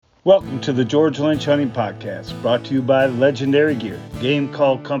Welcome to the George Lynch Hunting Podcast, brought to you by Legendary Gear, game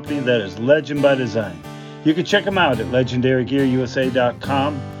call company that is legend by design. You can check them out at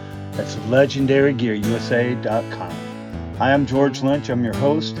legendarygearusa.com. That's legendarygearusa.com. Hi, I'm George Lynch. I'm your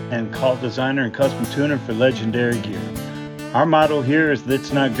host and call designer and custom tuner for Legendary Gear. Our motto here is that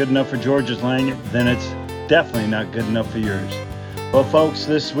it's not good enough for George's lanyard, then it's definitely not good enough for yours. Well, folks,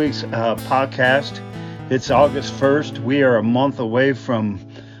 this week's podcast, it's August 1st. We are a month away from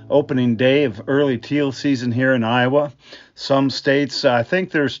opening day of early teal season here in Iowa. Some states, I think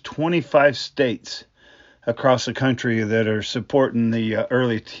there's 25 states across the country that are supporting the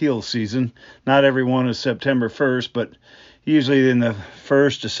early teal season. Not every one is September 1st, but usually in the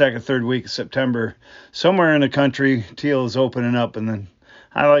first or second, third week of September, somewhere in the country, teal is opening up. And then,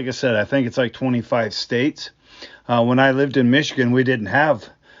 like I said, I think it's like 25 states. When I lived in Michigan, we didn't have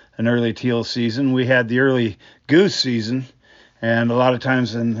an early teal season. We had the early goose season. And a lot of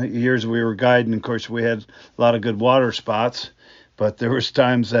times in the years we were guiding, of course, we had a lot of good water spots. But there was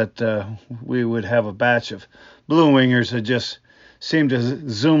times that we would have a batch of blue wingers that just seemed to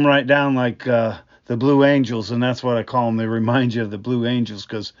zoom right down like the Blue Angels. And that's what I call them. They remind you of the Blue Angels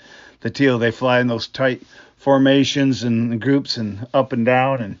because the teal, they fly in those tight formations and groups and up and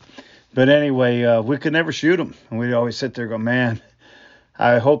down. But anyway, we could never shoot them. And we'd always sit there and go, man,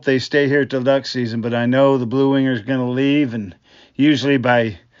 I hope they stay here till duck season. But I know the blue winger is going to leave. And usually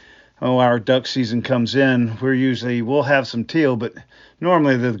by our duck season comes in, we'll have some teal, but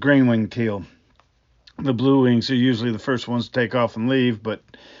normally the green-winged teal. The blue wings are usually the first ones to take off and leave, but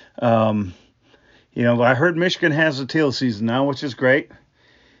I heard Michigan has a teal season now, which is great,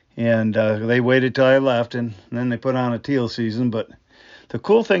 and they waited till I left, and then they put on a teal season. But the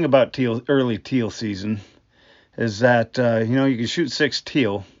cool thing about early teal season is that you can shoot 6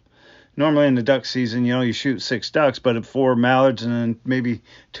 teal. Normally in the duck season, you shoot 6 ducks, but 4 mallards and then maybe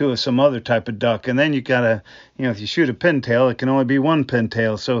 2 of some other type of duck. And then you gotta, if you shoot a pintail, it can only be 1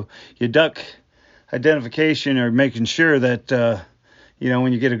 pintail. So your duck identification or making sure that,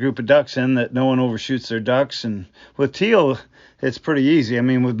 when you get a group of ducks in, that no one overshoots their ducks. And with teal, it's pretty easy. I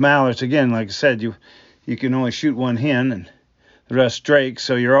mean, with mallards, again, like I said, you can only shoot 1 hen and the rest drake.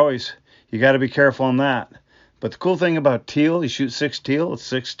 So you got to be careful on that. But the cool thing about teal, you shoot 6 teal, it's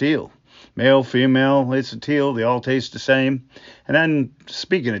 6 teal. Male, female, it's a teal. They all taste the same. And then,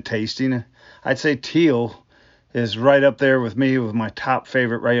 speaking of tasting, I'd say teal is right up there with me, with my top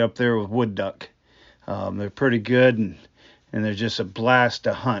favorite, right up there with wood duck. They're pretty good, and they're just a blast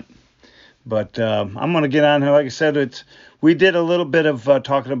to hunt. But I'm going to get on here. Like I said, we did a little bit of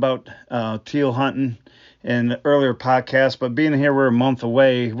talking about teal hunting in the earlier podcast, but being here, we're a month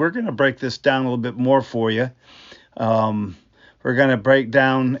away. We're going to break this down a little bit more for you. We're going to break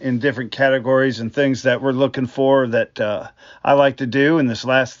down in different categories and things that we're looking for that I like to do in this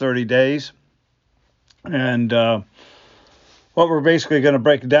last 30 days. And what we're basically going to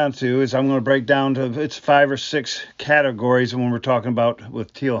break it down to is I'm going to break down to it's 5 or 6 categories when we're talking about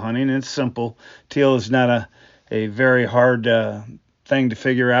with teal hunting. And it's simple. Teal is not a very hard thing to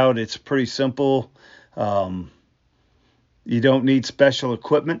figure out. It's pretty simple. You don't need special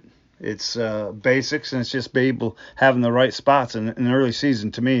equipment. It's basics, and it's just having the right spots. And in the early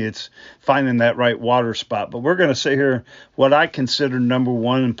season, to me, it's finding that right water spot. But we're going to say here what I consider number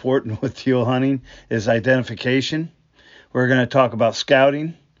one important with teal hunting is identification. We're going to talk about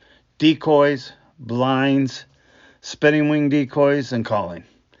scouting, decoys, blinds, spinning wing decoys, and calling.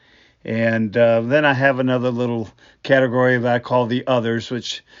 And then I have another little category that I call the others,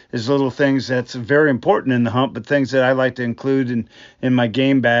 which is little things that's very important in the hunt, but things that I like to include in my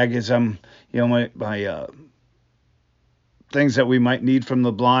game bag as my things that we might need from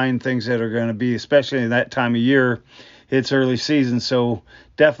the blind, things that are going to be, especially in that time of year, it's early season. So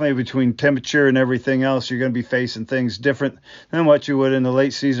definitely between temperature and everything else, you're going to be facing things different than what you would in the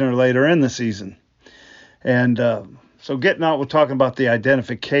late season or later in the season. And so getting out, we're talking about the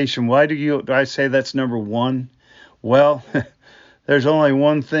identification. Why do I say that's number one? Well, there's only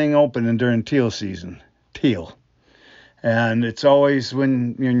one thing opening during teal season, teal. And it's always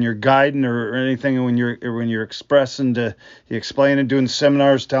when you're guiding or anything, when you're expressing you explaining, doing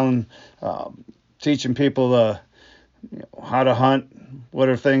seminars, teaching people how to hunt, what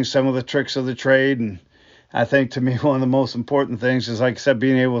are some of the tricks of the trade. And I think to me, one of the most important things is, like I said,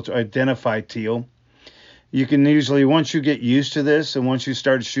 being able to identify teal. You can usually, once you get used to this and once you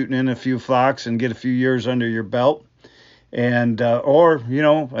start shooting in a few flocks and get a few years under your belt, And or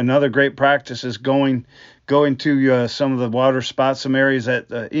another great practice is going to some of the water spots, some areas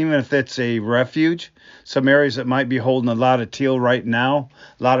that even if it's a refuge, some areas that might be holding a lot of teal right now,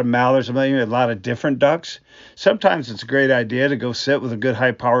 a lot of mallards, a lot of different ducks. Sometimes it's a great idea to go sit with a good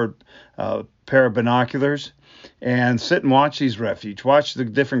high-powered pair of binoculars and sit and watch these refuge. Watch the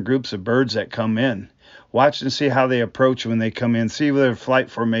different groups of birds that come in. Watch and see how they approach when they come in. See their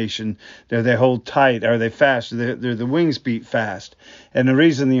flight formation. Do they hold tight? Are they fast? Do the wings beat fast? And the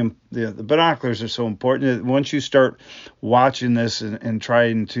reason the binoculars are so important is once you start watching this and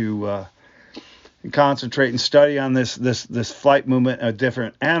trying to concentrate and study on this flight movement of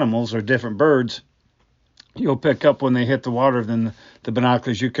different animals or different birds, you'll pick up when they hit the water. Then the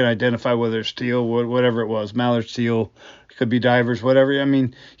binoculars, you can identify whether it's teal, whatever it was, mallard, teal, could be divers, whatever.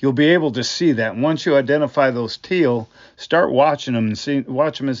 You'll be able to see that. And once you identify those teal, start watching them and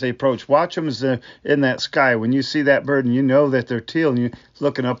watch them as they approach. Watch them as they're in that sky. When you see that bird and you know that they're teal and you're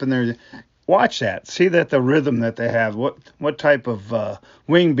looking up in there, watch that. See that the rhythm that they have, what type of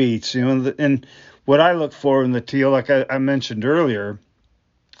wing beats, and what I look for in the teal, like I mentioned earlier,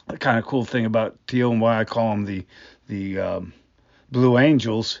 the kind of cool thing about teal and why I call them the Blue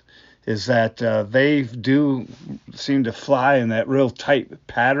Angels is that they do seem to fly in that real tight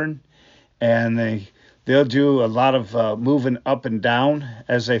pattern, and they'll do a lot of moving up and down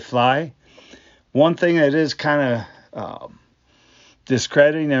as they fly. One thing that is kind of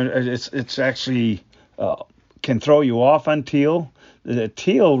discrediting, and it's actually can throw you off on teal. The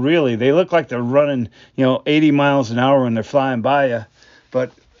teal really, they look like they're running 80 miles an hour when they're flying by you,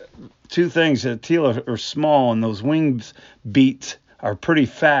 but two things: the teal are small and those wings beats are pretty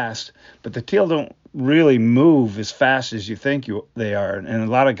fast, but the teal don't really move as fast as you think they are. And a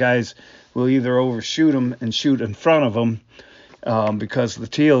lot of guys will either overshoot them and shoot in front of them because the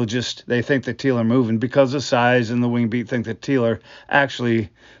teal they think the teal are moving because of size, and the wing beat think the teal are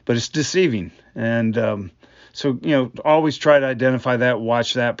actually, but it's deceiving. And so always try to identify that,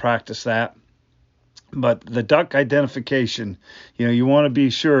 watch that, practice that. But the duck identification, you want to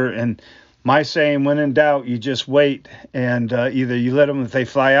be sure. And my saying, when in doubt, you just wait, and either you let them, if they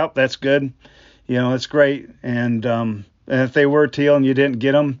fly out, that's good, it's great. And if they were teal and you didn't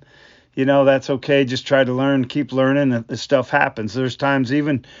get them, that's okay. Just try to learn, keep learning. This stuff happens. There's times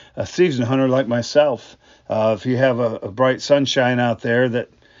even a seasoned hunter like myself, if you have a bright sunshine out there, that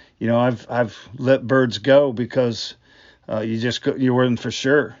I've let birds go because you weren't for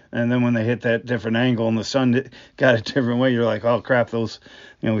sure. And then when they hit that different angle and the sun got a different way, you're like, oh crap, those,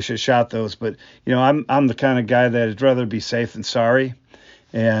 we should have shot those. But I'm the kind of guy that'd rather be safe than sorry.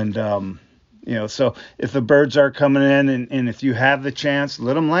 And so if the birds are coming in and if you have the chance,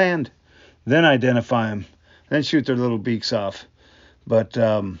 let them land, then identify them, then shoot their little beaks off. But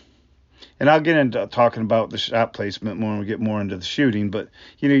and I'll get into talking about the shot placement when we get more into the shooting. But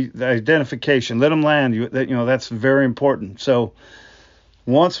the identification, let them land. That's very important. So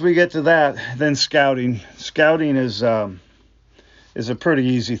once we get to that, then scouting. Scouting is a pretty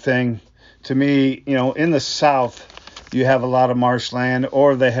easy thing to me. In the South, you have a lot of marshland,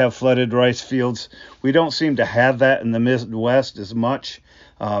 or they have flooded rice fields. We don't seem to have that in the Midwest as much.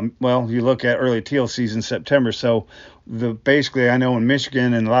 You look at early teal season, September. So basically, I know in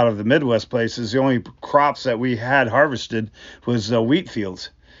Michigan and a lot of the Midwest places, the only crops that we had harvested was wheat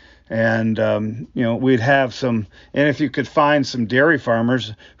fields. And, we'd have some, and if you could find some dairy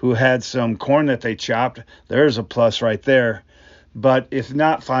farmers who had some corn that they chopped, there's a plus right there. But if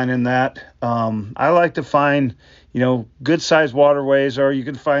not finding that, I like to find, good sized waterways, or you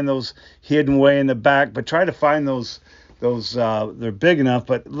can find those hidden way in the back, but try to find those they're big enough,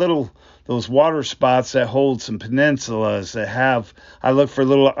 but those water spots that hold some peninsulas I look for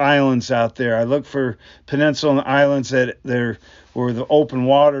little islands out there. I look for peninsula islands that where the open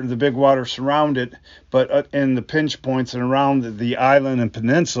water, the big water surround it, but in the pinch points and around the island and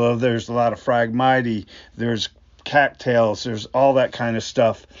peninsula, there's a lot of phragmite, there's cattails, there's all that kind of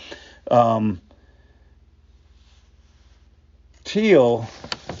stuff. Teal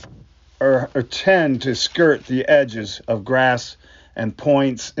or tend to skirt the edges of grass and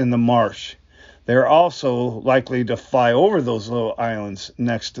points in the marsh. They're also likely to fly over those little islands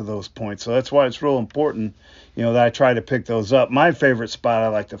next to those points. So that's why it's real important, that I try to pick those up. My favorite spot I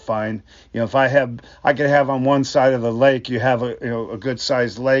like to find, if I could have on one side of the lake, you have a good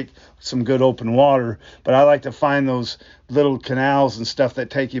sized lake, some good open water, but I like to find those little canals and stuff that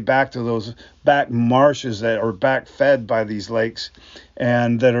take you back to those back marshes that are back fed by these lakes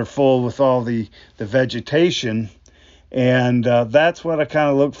and that are full with all the vegetation. And that's what I kind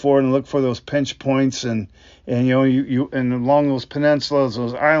of look for, and look for those pinch points, and you along those peninsulas,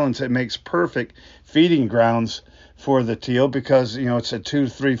 those islands, it makes perfect feeding grounds for the teal because it's a 2 to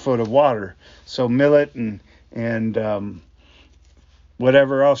 3 foot of water. So millet and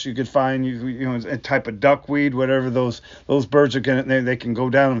whatever else you could find, a type of duckweed, whatever those birds are gonna, they can go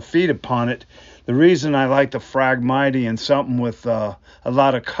down and feed upon it. The reason I like the Phragmites and something with a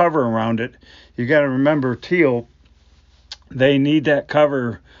lot of cover around it, you got to remember teal, they need that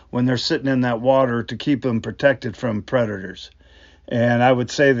cover when they're sitting in that water to keep them protected from predators. And I would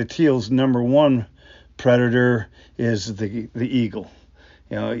say the teal's number one predator is the eagle.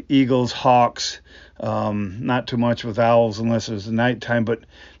 Eagles, hawks, not too much with owls unless it was nighttime. But,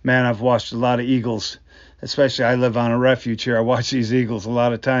 man, I've watched a lot of eagles, especially I live on a refuge here. I watch these eagles a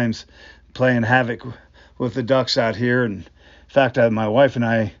lot of times playing havoc with the ducks out here. And, in fact, my wife and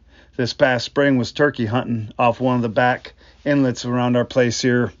I this past spring was turkey hunting off one of the back inlets around our place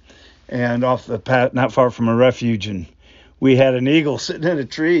here and off the path not far from a refuge. And we had an eagle sitting in a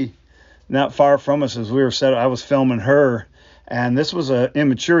tree not far from us as we were I was filming her. And this was an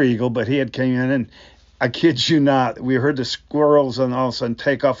immature eagle, but he had came in, and I kid you not, we heard the squirrels and all of a sudden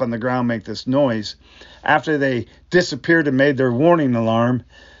take off on the ground, make this noise. After they disappeared and made their warning alarm,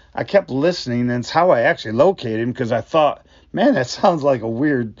 I kept listening, and it's how I actually located him because I thought, man, that sounds like a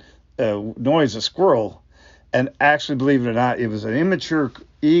weird noise, a squirrel. And actually, believe it or not, it was an immature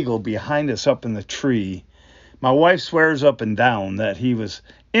eagle behind us up in the tree. My wife swears up and down that he was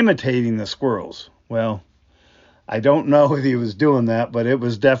imitating the squirrels. Well, I don't know if he was doing that, but it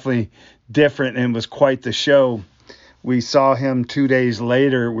was definitely different and was quite the show. We saw him 2 days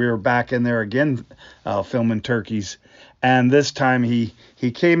later. We were back in there again filming turkeys. And this time he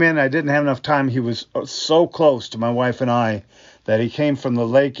came in. I didn't have enough time. He was so close to my wife and I that he came from the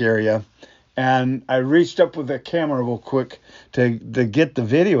lake area. And I reached up with the camera real quick to get the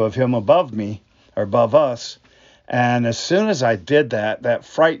video of him above me or above us. And as soon as I did that, that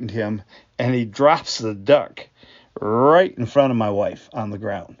frightened him. And he drops the duck right in front of my wife on the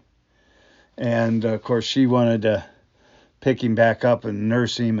ground. And, of course, she wanted to pick him back up and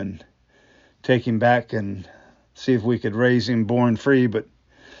nurse him and take him back and see if we could raise him born free. But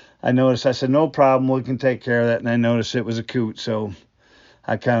I said, no problem, we can take care of that. And I noticed it was a coot, so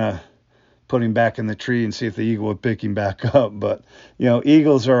I kind of put him back in the tree and see if the eagle would pick him back up. But,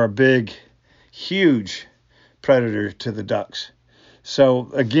 eagles are a big, huge predator to the ducks. So,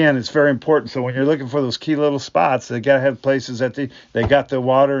 again, it's very important. So when you're looking for those key little spots, they got to have places that they got the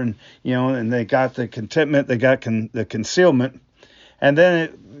water and, and they got the contentment, they got the concealment. And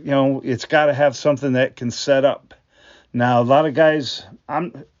then, it's got to have something that can set up. Now, a lot of guys,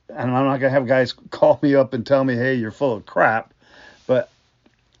 I'm not going to have guys call me up and tell me, hey, you're full of crap. But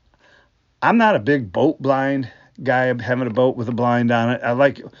I'm not a big boat blind guy, having a boat with a blind on it. I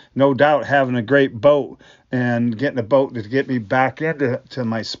like, no doubt, having a great boat and getting a boat to get me back into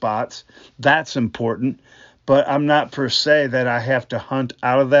my spots. That's important. But I'm not per se that I have to hunt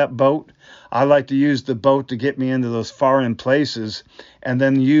out of that boat. I like to use the boat to get me into those far-in places and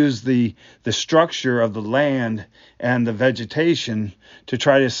then use the structure of the land and the vegetation to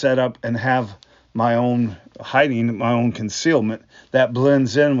try to set up and have my own hiding, my own concealment that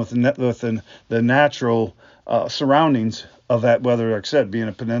blends in with the natural surroundings of that, whether, like I said, being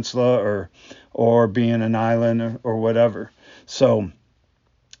a peninsula or being an island or whatever. So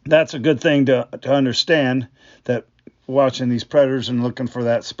that's a good thing to understand, that watching these predators and looking for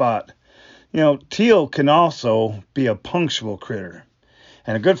that spot. Teal can also be a punctual critter.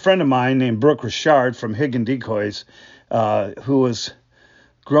 And a good friend of mine named Brooke Richard from Higgin Decoys,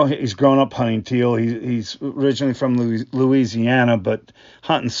 he's grown up hunting teal. He's originally from Louisiana, but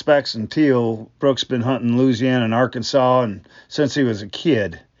hunting specks and teal, Brooke's been hunting Louisiana and Arkansas and since he was a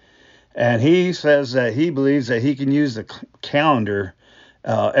kid. And he says that he believes that he can use the calendar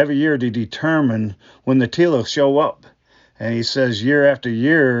every year to determine when the teal will show up. And he says year after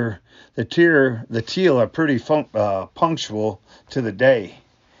year, the teal are pretty punctual to the day.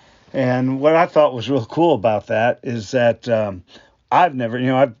 And what I thought was real cool about that is that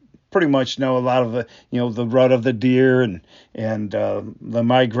I pretty much know a lot of the rut of the deer and the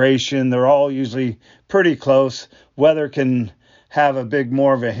migration. They're all usually pretty close. Weather can have a big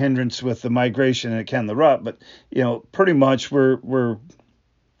more of a hindrance with the migration than it can the rut, but pretty much we're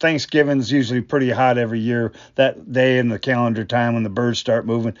Thanksgiving's usually pretty hot every year, that day in the calendar time when the birds start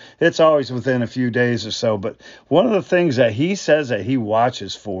moving. It's always within a few days or so. But one of the things that he says that he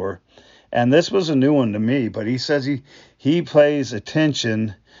watches for, and this was a new one to me, but he says he pays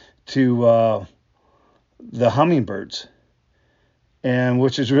attention to the hummingbirds, and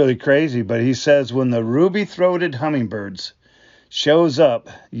which is really crazy. But he says when the ruby-throated hummingbirds shows up,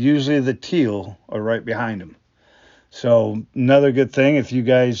 usually the teal are right behind him. So another good thing, if you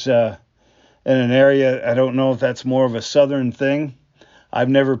guys in an area. I don't know if that's more of a southern thing. I've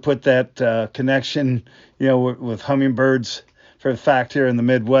never put that connection, with hummingbirds. For the fact, here in the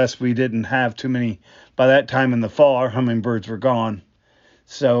Midwest, we didn't have too many. By that time in the fall, our hummingbirds were gone.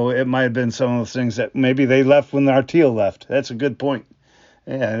 So it might have been some of those things that maybe they left when our teal left. That's a good point.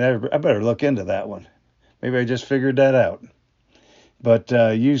 Yeah, I better look into that one. Maybe I just figured that out. But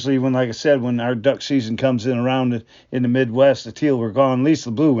usually, like I said, when our duck season comes in around in the Midwest, the teal were gone. At least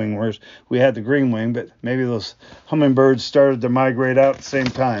the blue wing, whereas we had the green wing. But maybe those hummingbirds started to migrate out at the same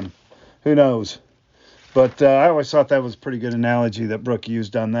time. Who knows? But I always thought that was a pretty good analogy that Brooke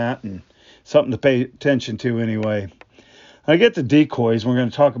used on that, and something to pay attention to anyway. I get the decoys. We're going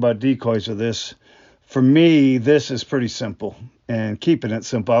to talk about decoys with this. For me, this is pretty simple, and keeping it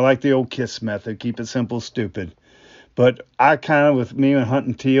simple. I like the old KISS method. Keep it simple, stupid. But I kind of, with me and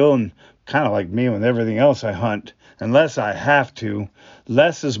hunting teal, and kind of like me with everything else I hunt, unless I have to,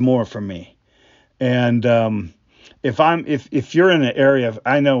 less is more for me. And if you're in an area,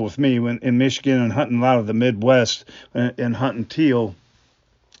 I know with me when in Michigan and hunting a lot of the Midwest and hunting teal,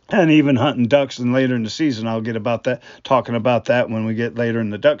 and even hunting ducks, and later in the season, I'll get talking about that when we get later in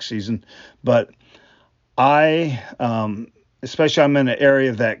the duck season. But especially I'm in an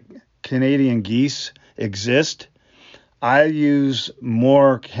area that Canadian geese exist. I use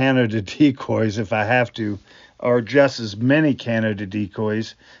more Canada decoys if I have to, or just as many Canada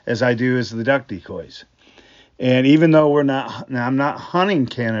decoys as I do as the duck decoys. And even though I'm not hunting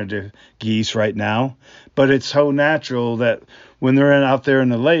Canada geese right now, but it's so natural that when they're out there in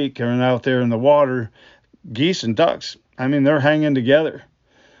the lake or out there in the water, geese and ducks, they're hanging together.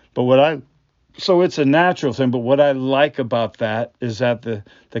 So it's a natural thing. But what I like about that is that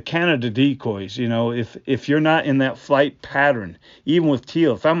the Canada decoys, if you're not in that flight pattern, even with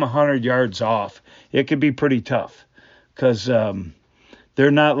teal, if I'm 100 yards off, it could be pretty tough because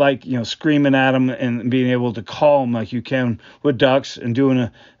they're not like, screaming at them and being able to call them like you can with ducks and doing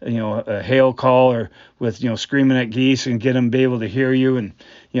a hail call, or with, screaming at geese and get them to be able to hear you. And,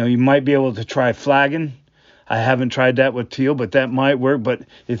 you might be able to try flagging. I haven't tried that with teal, but that might work. But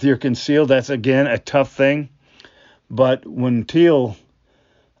if you're concealed, that's, again, a tough thing. But when teal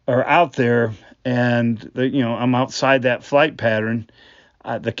are out there and, I'm outside that flight pattern,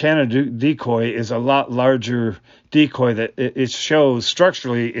 the Canada decoy is a lot larger decoy that it shows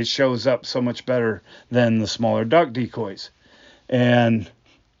structurally, it shows up so much better than the smaller duck decoys. And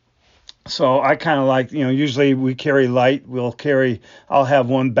so I kind of like, usually we carry light. I'll have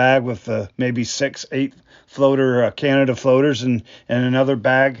one bag with maybe 6-8 floater Canada floaters and another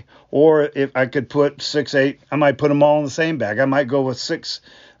bag. Or if I could put 6-8, I might put them all in the same bag. I might go with 6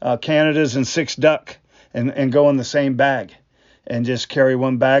 Canadas and 6 duck and go in the same bag, and just carry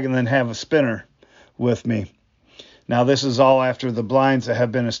one bag and then have a spinner with me. Now, this is all after the blinds that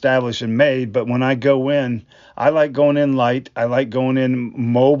have been established and made, but when I go in, I like going in light. I like going in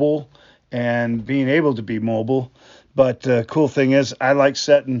mobile and being able to be mobile. But the cool thing is I like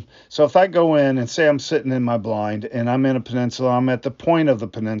setting. So if I go in and say I'm sitting in my blind and I'm in a peninsula, I'm at the point of the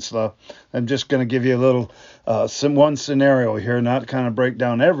peninsula. I'm just going to give you a little one scenario here, not kind of break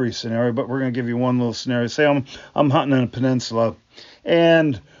down every scenario, but we're going to give you one little scenario. Say I'm hunting in a peninsula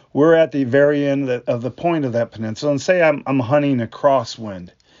and we're at the very end of the point of that peninsula, and say I'm hunting a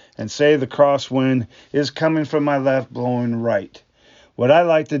crosswind, and say the crosswind is coming from my left, blowing right. What I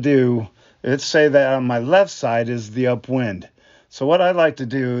like to do, let's say that on my left side is the upwind. So what I like to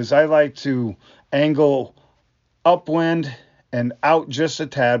do is I like to angle upwind and out just a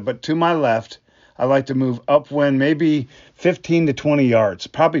tad, but to my left, I like to move upwind maybe 15 to 20 yards,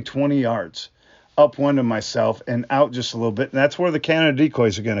 probably 20 yards upwind of myself and out just a little bit. And that's where the Canada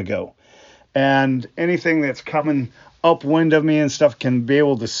decoys are going to go. And anything that's coming upwind of me and stuff can be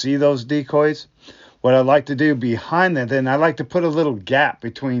able to see those decoys. What I like to do behind that, then I like to put a little gap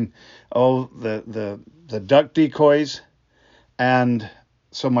between the duck decoys, and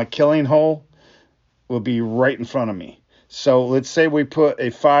so my killing hole will be right in front of me. So let's say we put a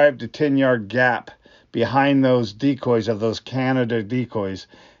 5 to 10 yard gap behind those decoys, of those Canada decoys,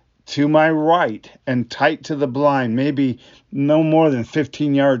 to my right and tight to the blind, maybe no more than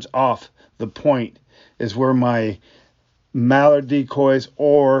 15 yards off the point, is where my mallard decoys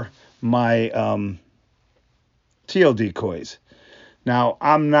or my teal decoys. Now,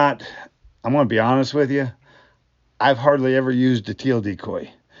 I'm going to be honest with you, I've hardly ever used a teal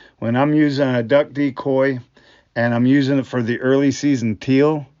decoy. When I'm using a duck decoy and I'm using it for the early season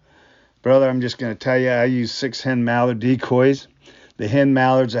teal, brother, I'm just going to tell you, I use 6 hen mallard decoys. The hen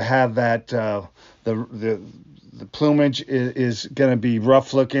mallards that have that the The plumage is going to be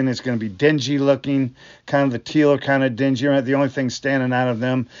rough looking. It's going to be dingy looking. Kind of the teal are kind of dingy. The only thing standing out of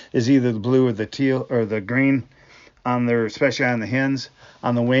them is either the blue or the teal or the green on their, especially on the hens,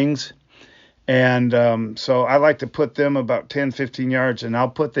 on the wings. And so I like to put them about 10, 15 yards, and I'll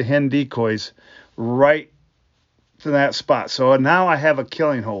put the hen decoys right to that spot. So now I have a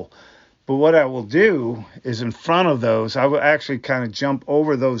killing hole. But what I will do is in front of those, I will actually kind of jump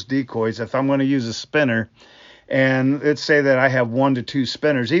over those decoys if I'm going to use a spinner. And let's say that I have 1 to 2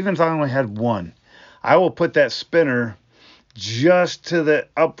 spinners. Even if I only had one, I will put that spinner just to the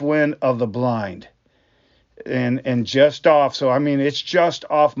upwind of the blind and just off. So, I mean, it's just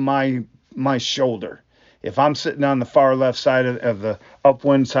off my shoulder. If I'm sitting on the far left side of the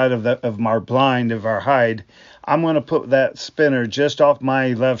upwind side of my blind, of our hide, I'm going to put that spinner just off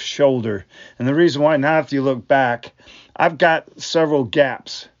my left shoulder. And the reason why, now if you look back, I've got several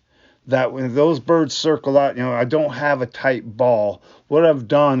gaps that when those birds circle out, I don't have a tight ball. What I've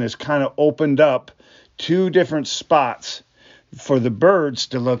done is kind of opened up 2 different spots for the birds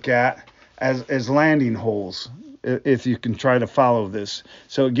to look at as landing holes, if you can try to follow this.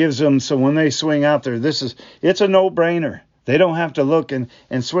 So it gives them, so when they swing out there, it's a no-brainer. They don't have to look and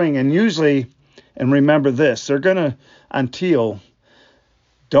swing. And usually, and remember this, they're going to, on teal,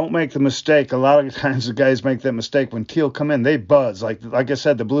 don't make the mistake. A lot of times the guys make that mistake when teal come in. They buzz. Like I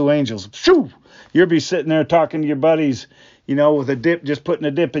said, the Blue Angels, shoo! You'll be sitting there talking to your buddies, with a dip, just putting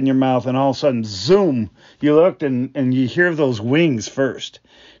a dip in your mouth, and all of a sudden, zoom, you looked and you hear those wings first.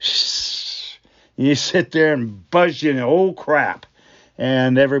 You sit there and buzz, oh crap,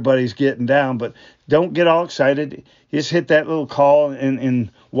 and everybody's getting down. But don't get all excited. Just hit that little call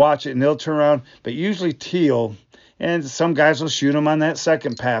and watch it, and they'll turn around. But usually teal, and some guys will shoot them on that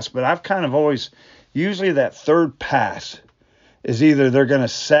second pass. But I've kind of always, usually that third pass is either they're going to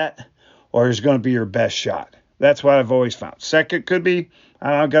set or it's going to be your best shot. That's what I've always found. Second could be,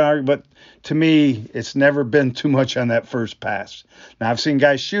 I'm not going to argue, but to me, it's never been too much on that first pass. Now, I've seen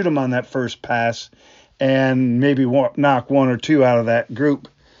guys shoot them on that first pass and maybe knock 1 or 2 out of that group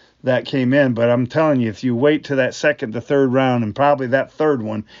that came in. But I'm telling you, if you wait to that second to third round, and probably that third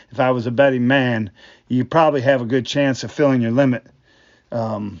one, if I was a betting man, you probably have a good chance of filling your limit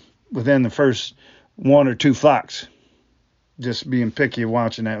within the first 1 or 2 flocks. Just being picky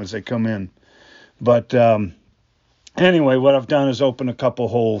watching that as they come in. But anyway, what I've done is open a couple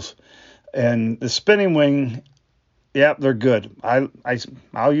holes. And the spinning wing, yep, they're good.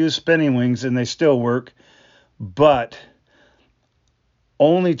 I'll use spinning wings and they still work, but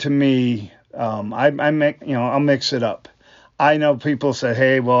only to me. I'll mix it up. I know people say,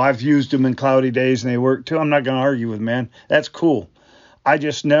 hey, well, I've used them in cloudy days and they work too. I'm not going to argue with, man. That's cool. I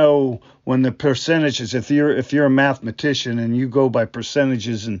just know when the percentages, if you're a mathematician and you go by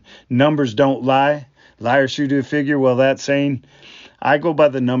percentages and numbers don't lie, liars who do figure, well, that's saying I go by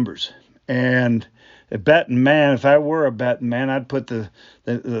the numbers. And a betting man, if I were a betting man, I'd put the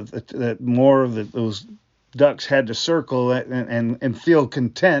more of those ducks had to circle and feel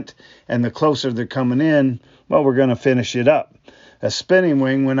content. And the closer they're coming in, well, we're going to finish it up. A spinning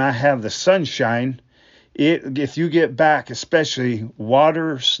wing, when I have the sunshine, if you get back, especially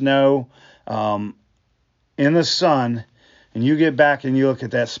water, snow, in the sun, and you get back and you look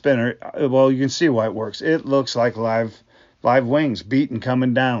at that spinner, well, you can see why it works. It looks like live wings beating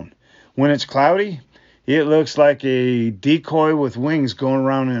coming down. When it's cloudy, it looks like a decoy with wings going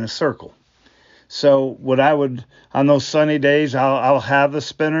around in a circle. So what I would, on those sunny days, I'll have the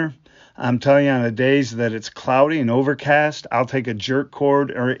spinner. I'm telling you, on the days that it's cloudy and overcast, I'll take a jerk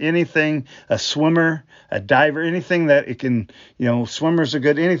cord or anything, a swimmer, a diver, anything that it can, swimmers are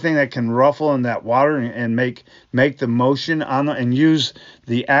good, anything that can ruffle in that water and make the motion and use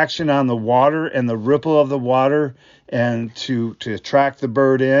the action on the water and the ripple of the water and to attract the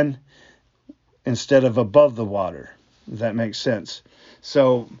bird in instead of above the water. If that makes sense.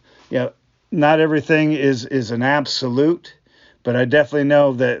 So, not everything is an absolute. But I definitely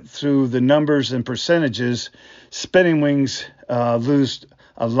know that through the numbers and percentages, spinning wings lose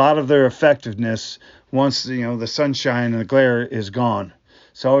a lot of their effectiveness once the sunshine and the glare is gone.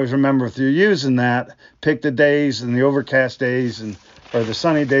 So always remember, if you're using that, pick the days and the overcast days or the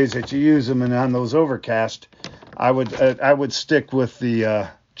sunny days that you use them, and on those overcast, I would stick with the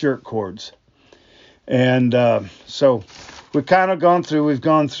jerk cords. And so we've gone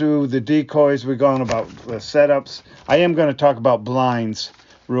through the decoys. We've gone about the setups. I am going to talk about blinds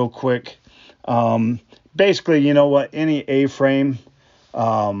real quick. Basically, any A-frame,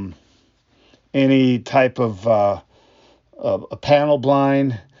 any type of a panel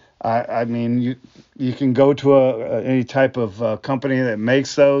blind, I mean, you can go to any type of company that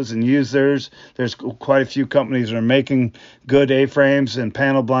makes those and use theirs. There's quite a few companies that are making good A-frames and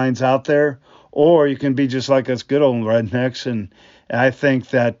panel blinds out there. Or you can be just like us good old rednecks, and I think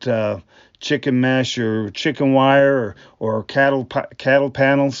that chicken mesh or chicken wire or cattle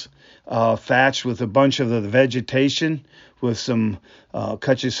panels thatched with a bunch of the vegetation with some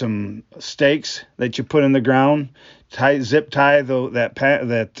cut you some stakes that you put in the ground, zip tie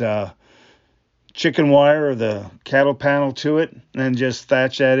that chicken wire or the cattle panel to it, and just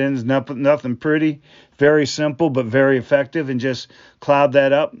thatch that in. It's nothing pretty, very simple but very effective, and just cloud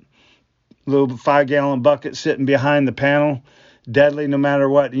that up. Little 5-gallon bucket sitting behind the panel, deadly no matter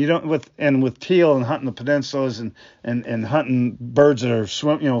what. You don't with teal and hunting the peninsulas and hunting birds that are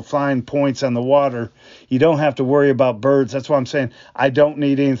flying points on the water. You don't have to worry about birds. That's why I'm saying I don't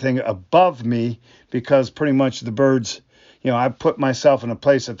need anything above me, because pretty much the birds, I put myself in a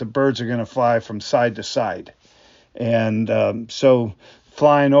place that the birds are going to fly from side to side, and so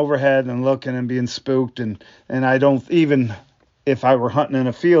flying overhead and looking and being spooked, and I don't even. If I were hunting in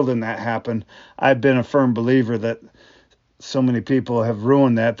a field and that happened, I've been a firm believer that so many people have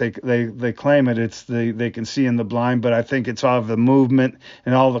ruined that. They claim they can see in the blind, but I think it's all of the movement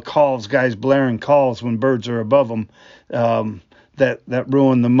and all the calls, guys blaring calls when birds are above them, that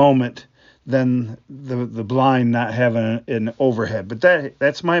ruin the moment than the blind not having an overhead. But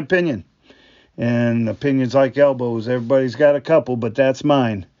that's my opinion, and opinions like elbows. Everybody's got a couple, but that's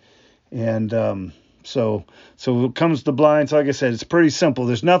mine. And So when it comes to blinds, like I said, it's pretty simple.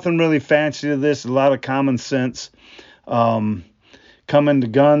 There's nothing really fancy to this. A lot of common sense. Coming to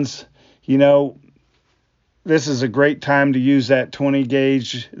guns, this is a great time to use that 20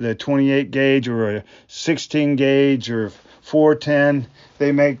 gauge, the 28 gauge, or a 16 gauge, or 410.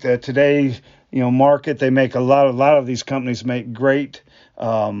 They make today, market. They make a lot of these companies make great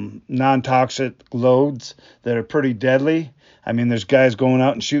non-toxic loads that are pretty deadly. I mean, there's guys going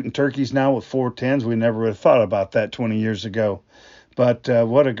out and shooting turkeys now with 410s. We never would have thought about that 20 years ago. But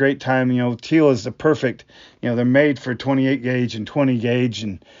what a great time. TEAL is the perfect, they're made for 28 gauge and 20 gauge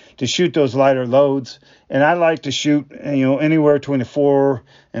and to shoot those lighter loads. And I like to shoot, anywhere between a 4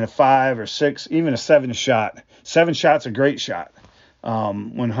 and a 5 or 6, even a 7 shot. 7 shot's a great shot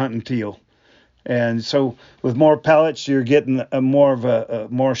when hunting teal. And so with more pellets, you're getting a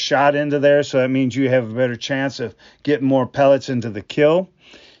more shot into there. So that means you have a better chance of getting more pellets into the kill.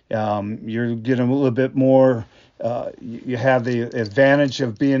 You're getting a little bit more. You have the advantage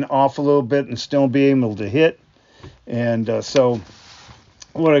of being off a little bit and still being able to hit. And so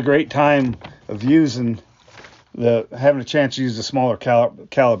what a great time of having a chance to use the smaller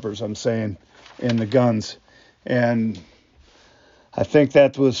calibers, I'm saying, in the guns. And I think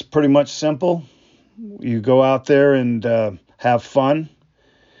that was pretty much simple. You go out there and have fun.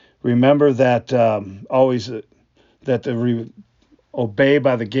 Remember that obey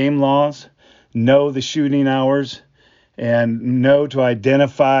by the game laws, know the shooting hours, and know to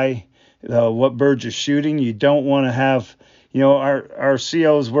identify what birds you're shooting. You don't want to have, our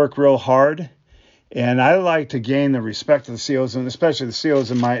COs work real hard, and I like to gain the respect of the COs, and especially the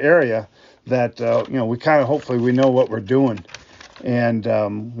COs in my area, that we kind of hopefully we know what we're doing.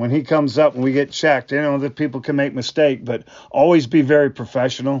 And when he comes up and we get checked, that people can make mistakes, but always be very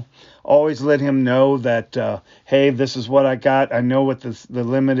professional. Always let him know that, hey, this is what I got. I know what the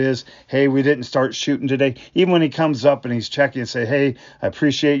limit is. Hey, we didn't start shooting today. Even when he comes up and he's checking and say, hey, I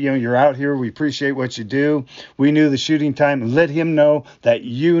appreciate you're out here. We appreciate what you do. We knew the shooting time. Let him know that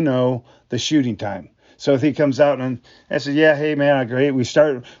the shooting time. So if he comes out and I said, yeah, hey, man, I agree.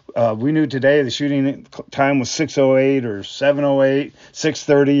 We knew today the shooting time was 6:08 or 7:08,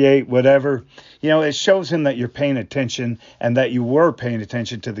 6:38, whatever. It shows him that you're paying attention and that you were paying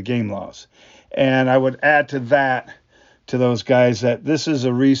attention to the game laws. And I would add to that, to those guys, that this is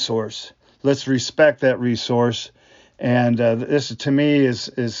a resource. Let's respect that resource. And this, to me,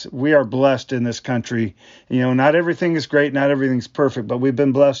 is we are blessed in this country. Not everything is great, not everything's perfect, but we've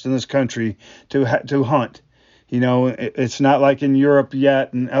been blessed in this country to hunt. It's not like in Europe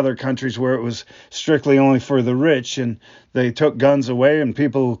yet and other countries where it was strictly only for the rich and they took guns away and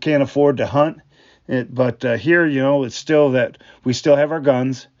people can't afford to hunt. But here, it's still that we still have our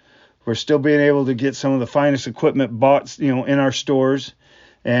guns. We're still being able to get some of the finest equipment bought, in our stores.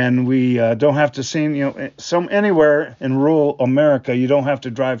 And we don't have to see, anywhere in rural America, you don't have to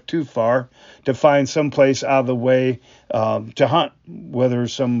drive too far to find some place out of the way to hunt, whether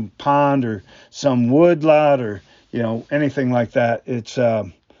some pond or some wood lot or, anything like that. It's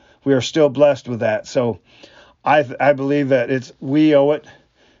we are still blessed with that. So I believe that we owe it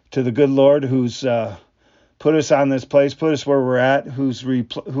to the good Lord who's put us on this place, put us where we're at,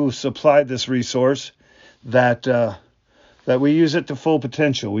 who supplied this resource, that we use it to full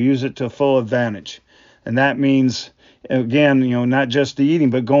potential. We use it to full advantage. And that means, again, not just the eating,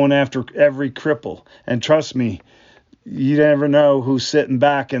 but going after every cripple. And trust me, you never know who's sitting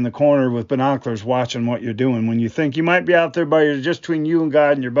back in the corner with binoculars watching what you're doing. When you think you might be out there just between you and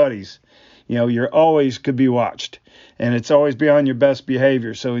God and your buddies, you're always could be watched. And it's always be on your best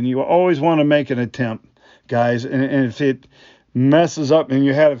behavior. So you always want to make an attempt, guys. And if it messes up and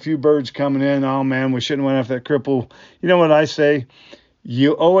you had a few birds coming in, oh man, we shouldn't went after that cripple. You know what I say?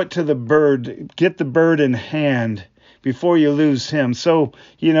 You owe it to the bird. Get the bird in hand before you lose him. So,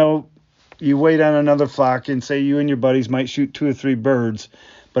 you wait on another flock and say you and your buddies might shoot 2 or 3 birds.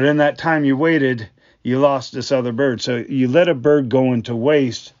 But in that time you waited, you lost this other bird. So you let a bird go into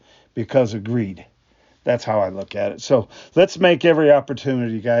waste because of greed. That's how I look at it. So let's make every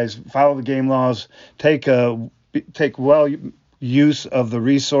opportunity, guys. Follow the game laws. Take well use of the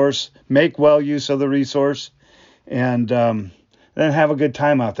resource. Make well use of the resource. And then have a good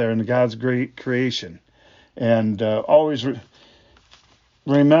time out there in God's great creation. And always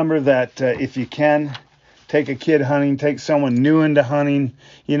remember that if you can, take a kid hunting. Take someone new into hunting.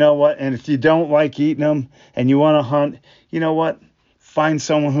 You know what? And if you don't like eating them and you want to hunt, you know what? Find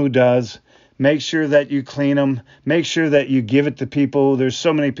someone who does. Make sure that you clean them. Make sure that you give it to people. There's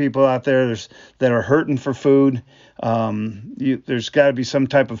so many people out there that are hurting for food. There's got to be some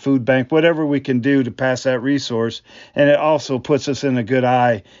type of food bank, whatever we can do to pass that resource. And it also puts us in a good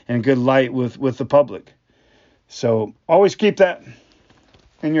eye and good light with the public. So always keep that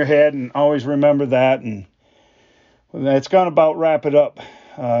in your head and always remember that. And that's going to about wrap it up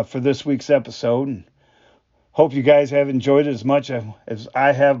for this week's episode. And hope you guys have enjoyed it as much as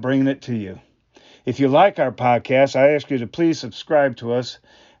I have bringing it to you. If you like our podcast, I ask you to please subscribe to us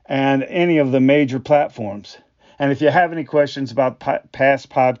and any of the major platforms. And if you have any questions about past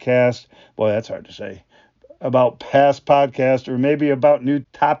podcasts, boy, that's hard to say, about past podcasts or maybe about new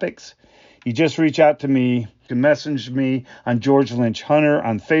topics, you just reach out to me. You can message me on George Lynch Hunter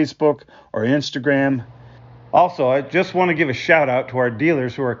on Facebook or Instagram. Also, I just want to give a shout out to our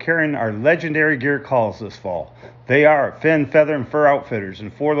dealers who are carrying our legendary gear calls this fall. They are Fin, Feather, and Fur Outfitters in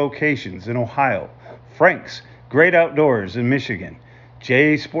 4 locations in Ohio, Frank's Great Outdoors in Michigan,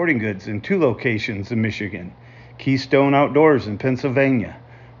 J Sporting Goods in 2 locations in Michigan, Keystone Outdoors in Pennsylvania,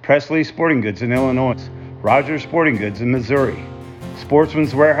 Presley Sporting Goods in Illinois, Rogers Sporting Goods in Missouri,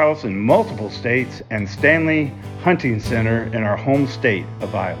 Sportsman's Warehouse in multiple states, and Stanley Hunting Center in our home state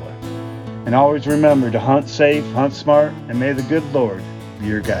of Iowa. And always remember to hunt safe, hunt smart, and may the good Lord be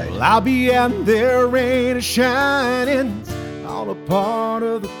your guide. Well, I'll be out there, rain is shining. It's all a part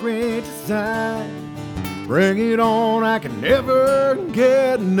of the great design. Bring it on, I can never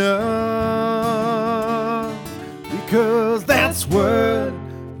get enough. Because that's what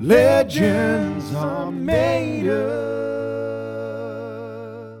legends are made of.